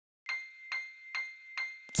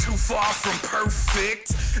Too far from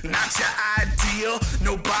perfect, not your ideal.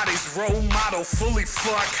 Nobody's role model, fully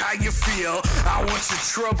fuck how you feel. I want your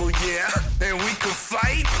trouble, yeah, and we could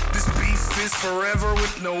fight. This beef is forever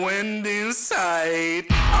with no end in sight.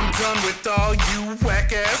 I'm done with all you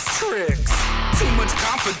whack ass tricks. Too much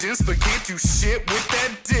confidence, but can't do shit with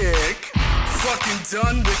that dick. Fucking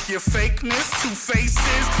done with your fakeness, two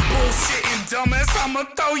faces, bullshit and dumbass, I'ma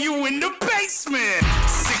throw you in the basement.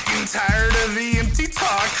 Sick and tired of the empty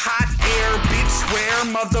talk, hot air, bitch,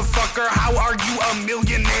 where, motherfucker, how are you a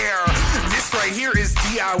millionaire? This right here is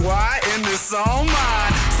DIY and it's all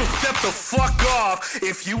mine, so step the fuck off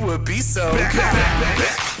if you would be so kind.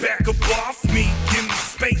 Back up off me, give me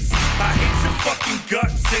space. I hate your fucking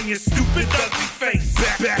guts and your stupid ugly face.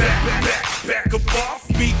 Back up off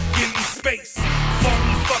me, give me space.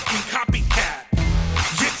 Phony fucking copycat.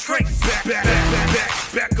 Get traced.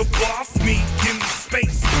 Back up off me, give me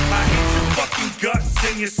space. I hate your fucking guts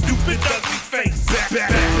and your stupid ugly face.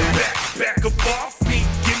 Back up off me,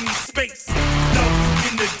 give me space. Throw you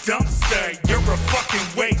in the dumpster, you're a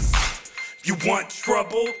fucking waste. You want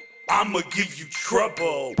trouble? I'ma give you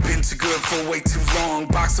trouble. Been too good for way too long.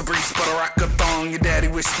 Boxer briefs, but I rock a thong. Your daddy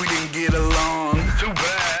wish we didn't get along. Too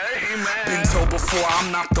bad, hey man. Been told before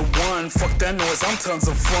I'm not the one. Fuck that noise, I'm tons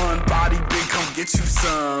of fun. Body big, come get you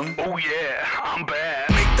some. Oh yeah, I'm bad.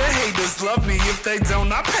 Make the haters love me. If they don't,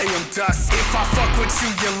 I pay them dust. If I fuck with you,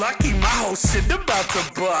 you're lucky. My whole shit about to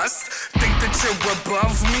bust. Think that you're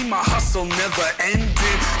above me? My hustle never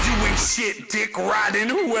ended. You ain't shit, dick riding.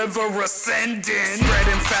 Whoever ascending.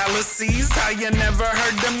 Spreading fallacies, how you never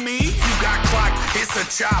heard of me? You got clocked, it's a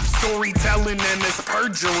chop. Storytelling and it's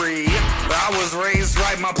perjury. I was raised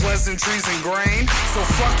right, my pleasantries ingrained. So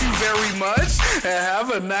fuck you very much and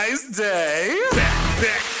have a nice day.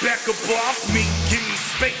 Back up off me, give me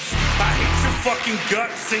space. I hate your fucking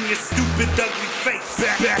guts and your stupid ugly face.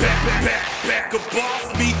 Back up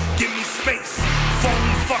off me, give me space.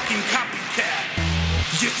 Phony fucking copycat.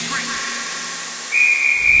 You're tricked.